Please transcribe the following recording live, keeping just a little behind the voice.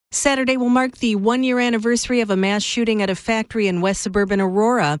Saturday will mark the one-year anniversary of a mass shooting at a factory in west suburban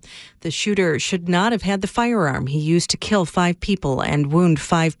Aurora. The shooter should not have had the firearm he used to kill 5 people and wound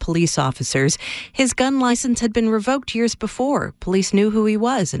 5 police officers. His gun license had been revoked years before. Police knew who he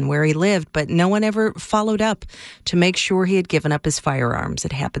was and where he lived, but no one ever followed up to make sure he had given up his firearms.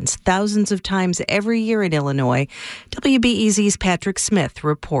 It happens thousands of times every year in Illinois. WBEZ's Patrick Smith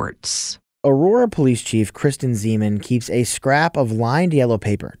reports. Aurora Police Chief Kristen Zeman keeps a scrap of lined yellow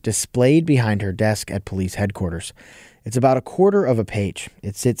paper displayed behind her desk at police headquarters. It's about a quarter of a page.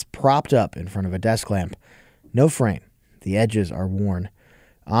 It sits propped up in front of a desk lamp. No frame. The edges are worn.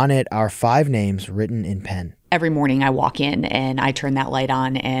 On it are 5 names written in pen. Every morning I walk in and I turn that light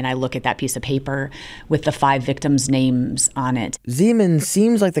on and I look at that piece of paper with the 5 victims' names on it. Zeman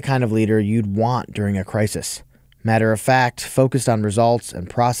seems like the kind of leader you'd want during a crisis. Matter of fact, focused on results and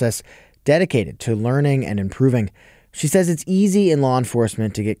process, dedicated to learning and improving. She says it's easy in law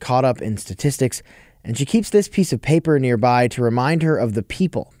enforcement to get caught up in statistics, and she keeps this piece of paper nearby to remind her of the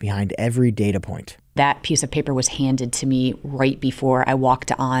people behind every data point. That piece of paper was handed to me right before I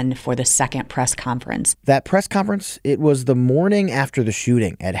walked on for the second press conference. That press conference, it was the morning after the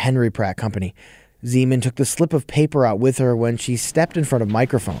shooting at Henry Pratt Company. Zeman took the slip of paper out with her when she stepped in front of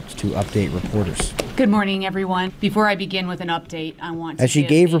microphones to update reporters. Good morning, everyone. Before I begin with an update, I want to As she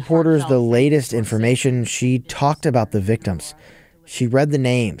gave reporters the latest information, she talked about the victims. She read the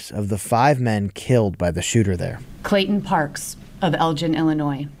names of the 5 men killed by the shooter there. Clayton Parks of Elgin,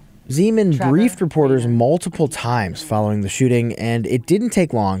 Illinois. Zeman briefed reporters multiple times following the shooting, and it didn't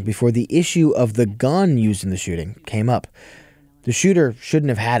take long before the issue of the gun used in the shooting came up. The shooter shouldn't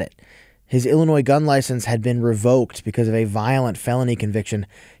have had it. His Illinois gun license had been revoked because of a violent felony conviction.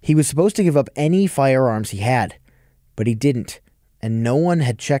 He was supposed to give up any firearms he had, but he didn't, and no one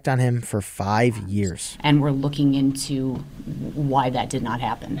had checked on him for 5 years. And we're looking into why that did not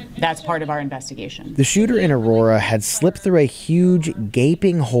happen. That's part of our investigation. The shooter in Aurora had slipped through a huge,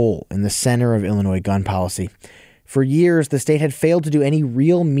 gaping hole in the center of Illinois gun policy. For years, the state had failed to do any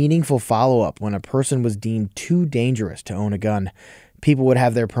real meaningful follow-up when a person was deemed too dangerous to own a gun. People would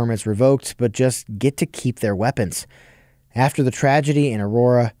have their permits revoked, but just get to keep their weapons. After the tragedy in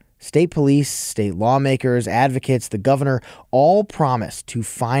Aurora, state police, state lawmakers, advocates, the governor all promised to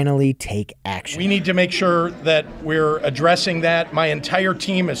finally take action. We need to make sure that we're addressing that. My entire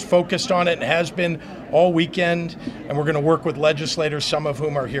team is focused on it and has been all weekend, and we're going to work with legislators, some of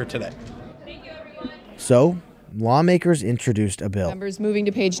whom are here today. So, lawmakers introduced a bill. Members, moving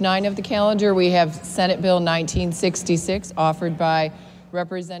to page 9 of the calendar, we have Senate Bill 1966, offered by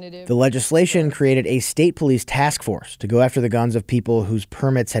Representative. The legislation created a state police task force to go after the guns of people whose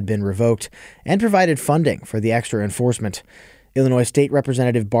permits had been revoked and provided funding for the extra enforcement. Illinois State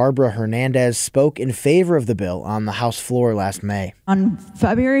Representative Barbara Hernandez spoke in favor of the bill on the House floor last May. On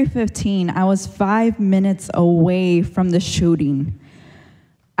February 15, I was 5 minutes away from the shooting.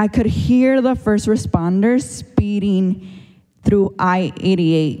 I could hear the first responders speeding through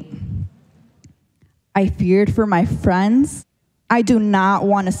I-88. I feared for my friends. I do not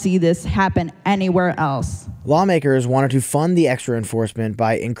want to see this happen anywhere else. Lawmakers wanted to fund the extra enforcement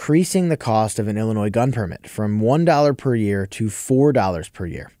by increasing the cost of an Illinois gun permit from $1 per year to $4 per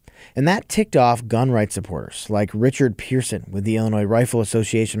year. And that ticked off gun rights supporters like Richard Pearson with the Illinois Rifle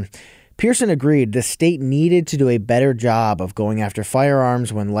Association. Pearson agreed the state needed to do a better job of going after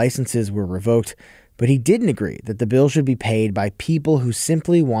firearms when licenses were revoked, but he didn't agree that the bill should be paid by people who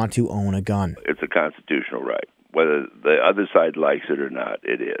simply want to own a gun. It's a constitutional right. Whether the other side likes it or not,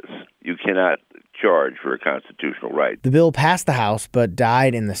 it is. You cannot charge for a constitutional right. The bill passed the House but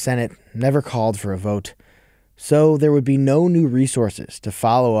died in the Senate, never called for a vote. So there would be no new resources to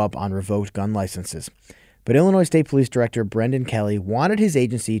follow up on revoked gun licenses. But Illinois State Police Director Brendan Kelly wanted his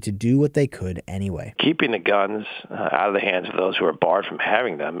agency to do what they could anyway. Keeping the guns out of the hands of those who are barred from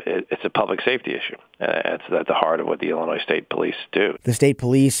having them, it's a public safety issue. It's at the heart of what the Illinois State Police do. The state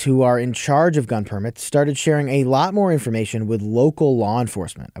police, who are in charge of gun permits, started sharing a lot more information with local law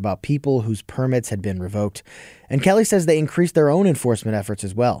enforcement about people whose permits had been revoked. And Kelly says they increased their own enforcement efforts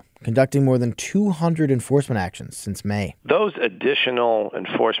as well, conducting more than 200 enforcement actions since May. Those additional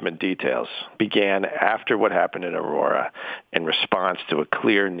enforcement details began after what happened in Aurora in response to a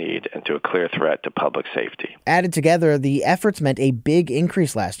clear need and to a clear threat to public safety. Added together, the efforts meant a big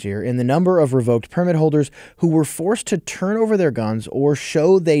increase last year in the number of revoked permit holders who were forced to turn over their guns or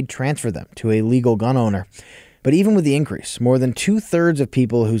show they'd transfer them to a legal gun owner. But even with the increase, more than 2/3 of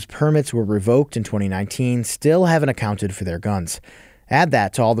people whose permits were revoked in 2019 still haven't accounted for their guns. Add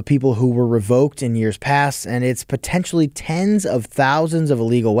that to all the people who were revoked in years past, and it's potentially tens of thousands of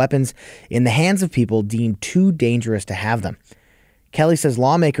illegal weapons in the hands of people deemed too dangerous to have them. Kelly says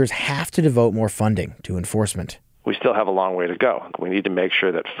lawmakers have to devote more funding to enforcement. We still have a long way to go. We need to make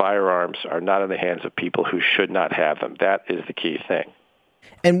sure that firearms are not in the hands of people who should not have them. That is the key thing.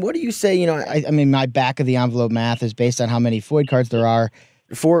 And what do you say? I mean, my back of the envelope math is based on how many FOID cards there are.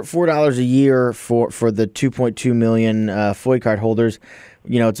 For $4 a year for the 2.2 million FOID card holders,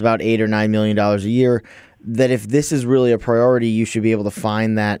 it's about $8 or $9 million a year. That if this is really a priority, you should be able to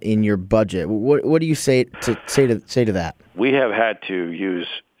find that in your budget. What do you say to that? We have had to use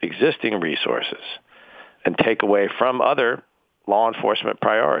existing resources and take away from other law enforcement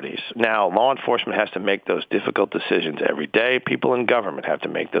priorities. Now, law enforcement has to make those difficult decisions every day. People in government have to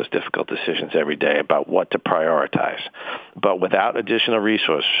make those difficult decisions every day about what to prioritize. But without additional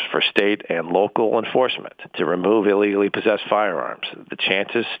resources for state and local enforcement to remove illegally possessed firearms, the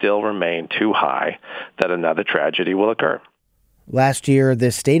chances still remain too high that another tragedy will occur. Last year,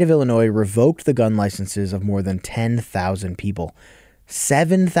 the state of Illinois revoked the gun licenses of more than 10,000 people.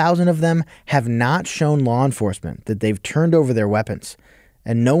 7,000 of them have not shown law enforcement that they've turned over their weapons,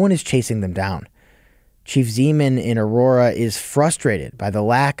 and no one is chasing them down. Chief Zeman in Aurora is frustrated by the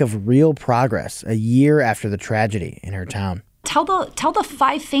lack of real progress a year after the tragedy in her town. Tell the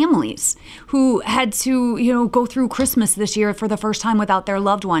 5 families who had to, go through Christmas this year for the first time without their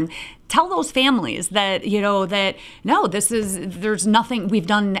loved one. Tell those families that, there's nothing, we've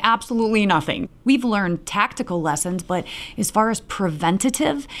done absolutely nothing. We've learned tactical lessons, but as far as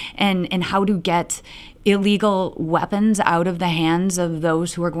preventative and how to get illegal weapons out of the hands of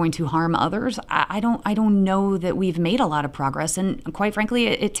those who are going to harm others, I don't know that we've made a lot of progress. And quite frankly,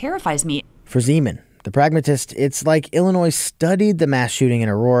 it terrifies me. For Zeman, the pragmatist, it's like Illinois studied the mass shooting in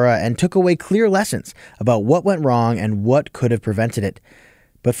Aurora and took away clear lessons about what went wrong and what could have prevented it.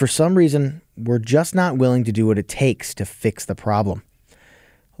 But for some reason, we're just not willing to do what it takes to fix the problem.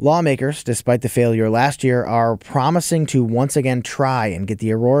 Lawmakers, despite the failure last year, are promising to once again try and get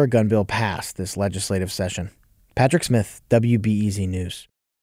the Aurora gun bill passed this legislative session. Patrick Smith, WBEZ News.